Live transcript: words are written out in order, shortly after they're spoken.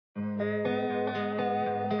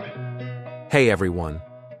Hey everyone,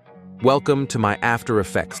 welcome to my After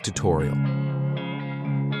Effects tutorial.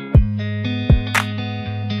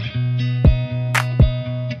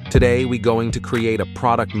 Today we're going to create a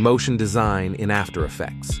product motion design in After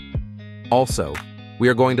Effects. Also, we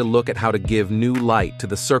are going to look at how to give new light to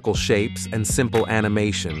the circle shapes and simple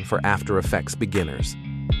animation for After Effects beginners.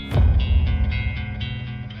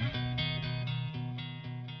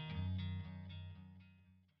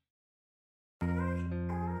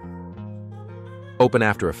 Open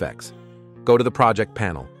After Effects. Go to the Project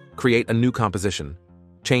panel. Create a new composition.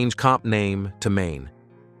 Change comp name to main.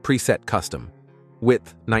 Preset custom.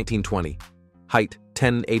 Width 1920. Height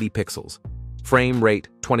 1080 pixels. Frame rate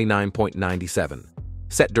 29.97.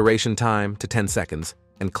 Set duration time to 10 seconds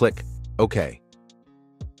and click OK.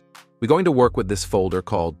 We're going to work with this folder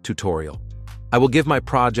called Tutorial. I will give my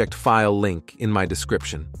project file link in my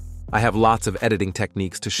description. I have lots of editing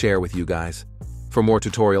techniques to share with you guys. For more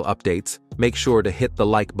tutorial updates, make sure to hit the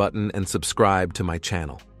like button and subscribe to my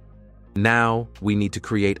channel. Now, we need to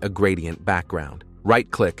create a gradient background.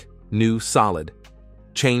 Right-click, New Solid.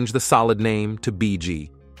 Change the solid name to BG.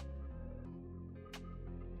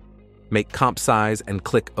 Make comp size and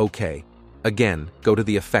click OK. Again, go to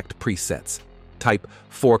the Effect presets. Type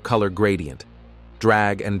 4-color gradient.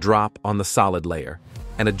 Drag and drop on the solid layer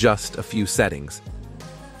and adjust a few settings.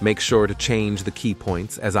 Make sure to change the key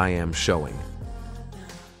points as I am showing.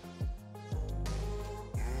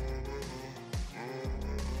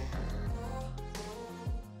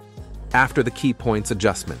 After the key points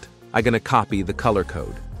adjustment, I'm going to copy the color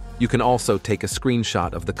code. You can also take a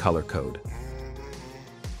screenshot of the color code.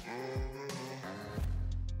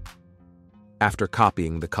 After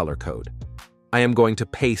copying the color code, I am going to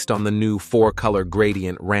paste on the new 4-color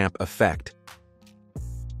gradient ramp effect.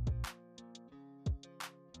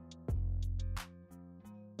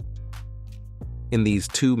 In these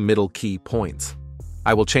two middle key points,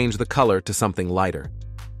 I will change the color to something lighter.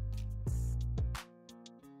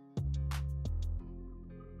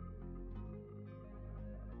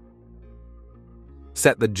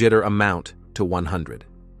 Set the jitter amount to 100.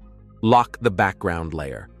 Lock the background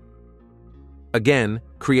layer. Again,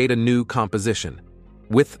 create a new composition.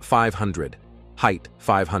 Width 500, height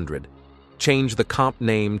 500. Change the comp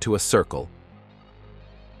name to a circle.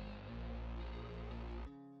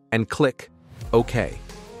 And click OK.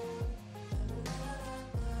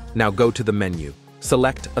 Now go to the menu.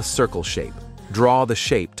 Select a circle shape. Draw the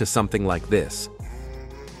shape to something like this.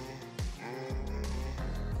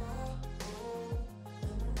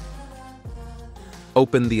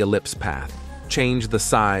 Open the ellipse path. Change the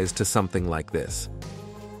size to something like this.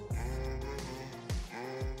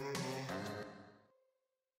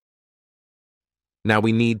 Now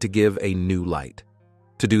we need to give a new light.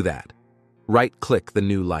 To do that, right-click the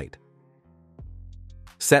new light.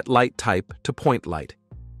 Set light type to point light.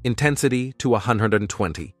 Intensity to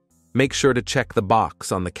 120. Make sure to check the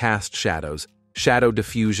box on the cast shadows. Shadow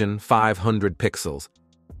diffusion 500 pixels.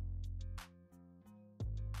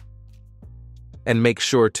 And make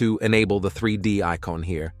sure to enable the 3D icon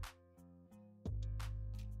here.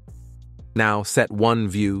 Now set one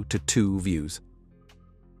view to 2 views.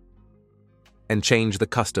 And change the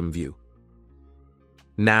custom view.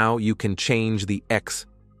 Now you can change the X,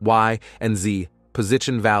 Y, and Z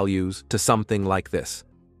position values to something like this.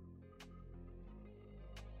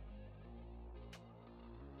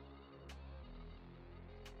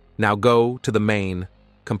 Now go to the main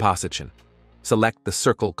composition. Select the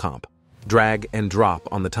circle comp. Drag and drop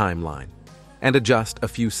on the timeline, and adjust a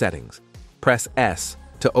few settings. Press S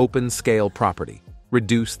to open scale property,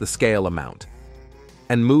 reduce the scale amount,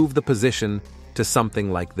 and move the position to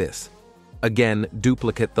something like this. Again,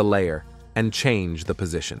 duplicate the layer and change the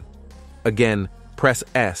position. Again, press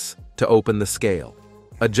S to open the scale.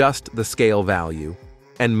 Adjust the scale value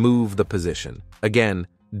and move the position. Again,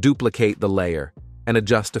 duplicate the layer and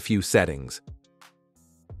adjust a few settings.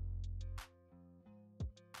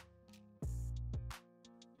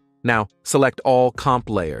 Now, select all comp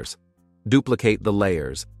layers, duplicate the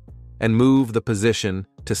layers, and move the position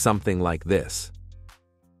to something like this.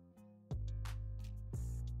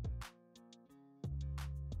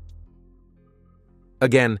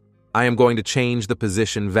 Again, I am going to change the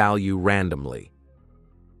position value randomly.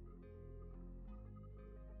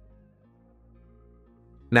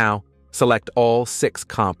 Now, select all 6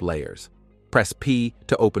 comp layers. Press P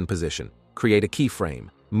to open position. Create a keyframe.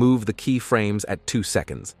 Move the keyframes at 2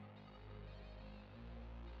 seconds.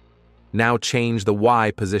 Now change the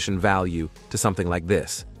Y position value to something like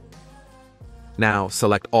this. Now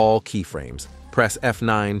select all keyframes. Press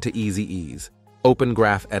F9 to easy ease. Open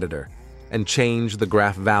Graph Editor and change the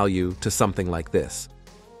graph value to something like this.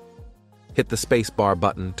 Hit the spacebar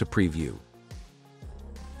button to preview.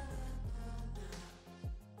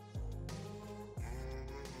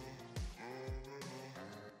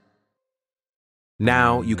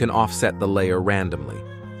 Now you can offset the layer randomly.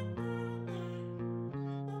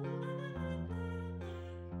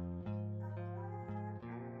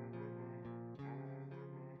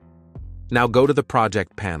 Now go to the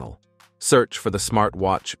project panel. Search for the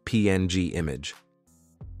smartwatch PNG image.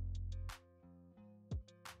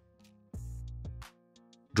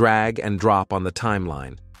 Drag and drop on the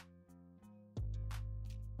timeline.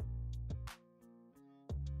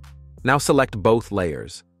 Now select both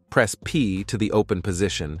layers. Press P to the open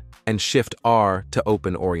position and Shift R to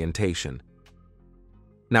open orientation.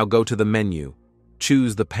 Now go to the menu,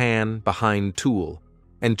 choose the Pan Behind tool,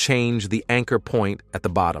 and change the anchor point at the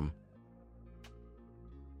bottom.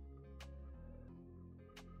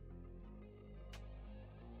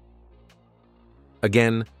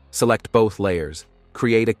 Again, select both layers,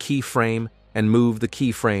 create a keyframe, and move the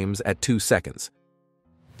keyframes at 2 seconds.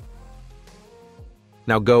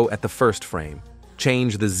 Now go at the first frame.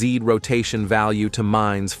 Change the Z rotation value to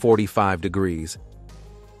 -45 degrees.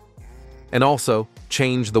 And also,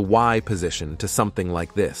 change the Y position to something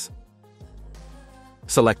like this.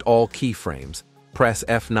 Select all keyframes, press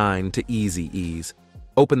F9 to easy ease,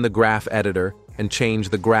 open the graph editor, and change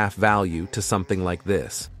the graph value to something like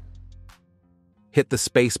this. Hit the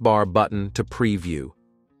spacebar button to preview.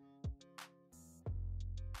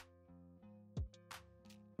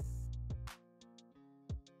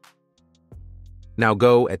 Now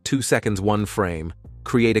go at 2 seconds 1 frame,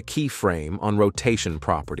 create a keyframe on rotation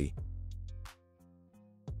property.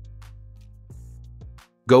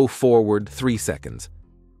 Go forward 3 seconds,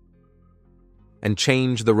 and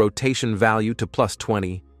change the rotation value to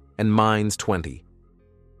 +20 and -20.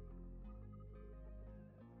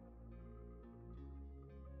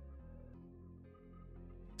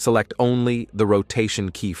 Select only the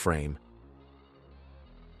rotation keyframe.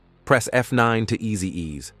 Press F9 to easy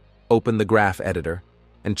ease. Open the graph editor,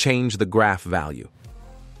 and change the graph value.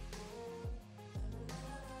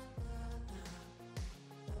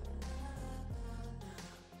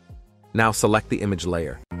 Now select the image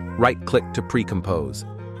layer. Right-click to pre-compose.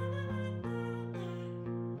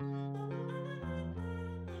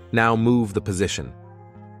 Now move the position.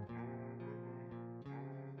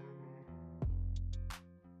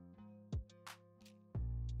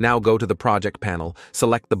 Now go to the project panel,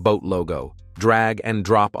 select the boat logo, drag and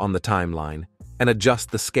drop on the timeline, and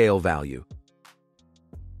adjust the scale value.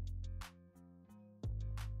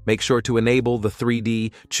 Make sure to enable the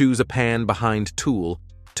 3D Choose a Pan Behind tool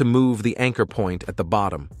to move the anchor point at the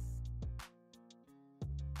bottom.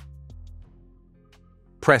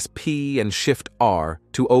 Press P and Shift R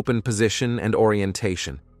to open position and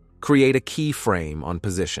orientation. Create a keyframe on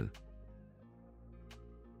position.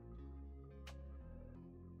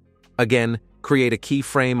 Again, create a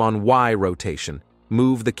keyframe on Y rotation.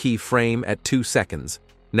 Move the keyframe at 2 seconds.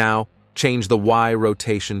 Now, change the Y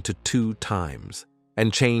rotation to 2 times,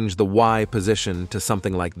 and change the Y position to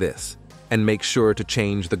something like this, and make sure to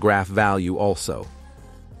change the graph value also.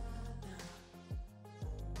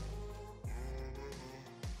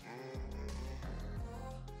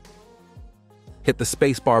 Hit the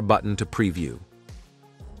spacebar button to preview.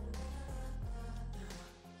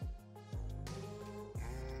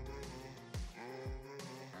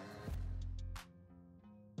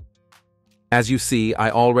 As you see, I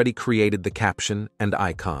already created the caption and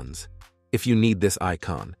icons. If you need this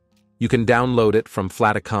icon, you can download it from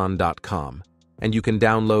flaticon.com, and you can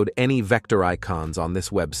download any vector icons on this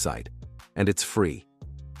website, and it's free.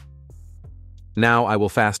 Now I will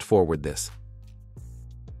fast forward this.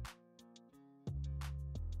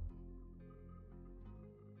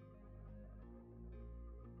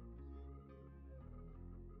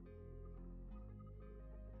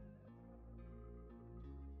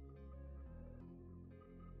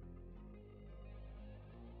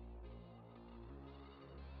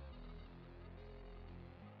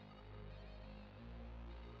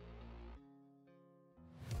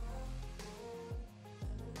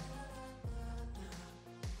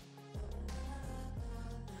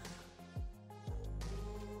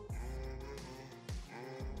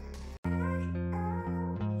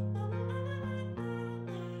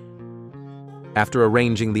 After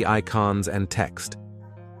arranging the icons and text,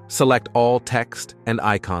 select all text and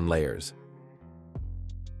icon layers.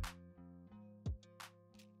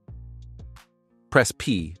 Press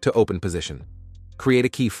P to open position. Create a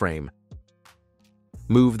keyframe.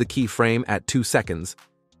 Move the keyframe at 2 seconds,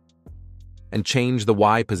 and change the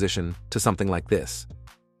Y position to something like this.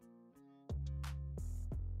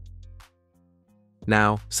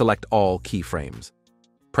 Now, select all keyframes.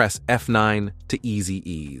 Press F9 to easy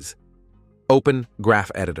ease. Open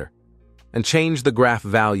Graph Editor and change the graph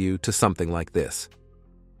value to something like this.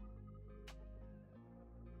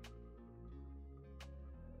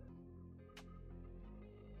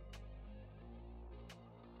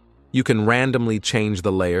 You can randomly change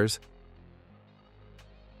the layers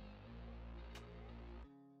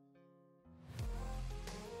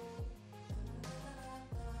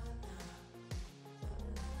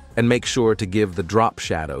and make sure to give the drop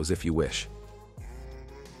shadows if you wish.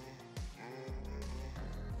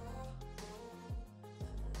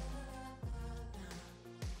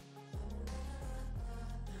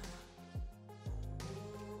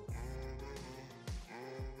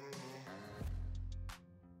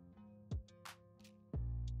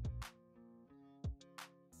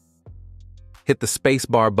 Hit the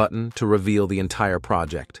spacebar button to reveal the entire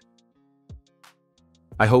project.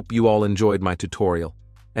 I hope you all enjoyed my tutorial,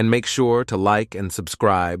 and make sure to like and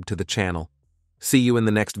subscribe to the channel. See you in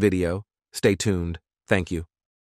the next video. Stay tuned. Thank you.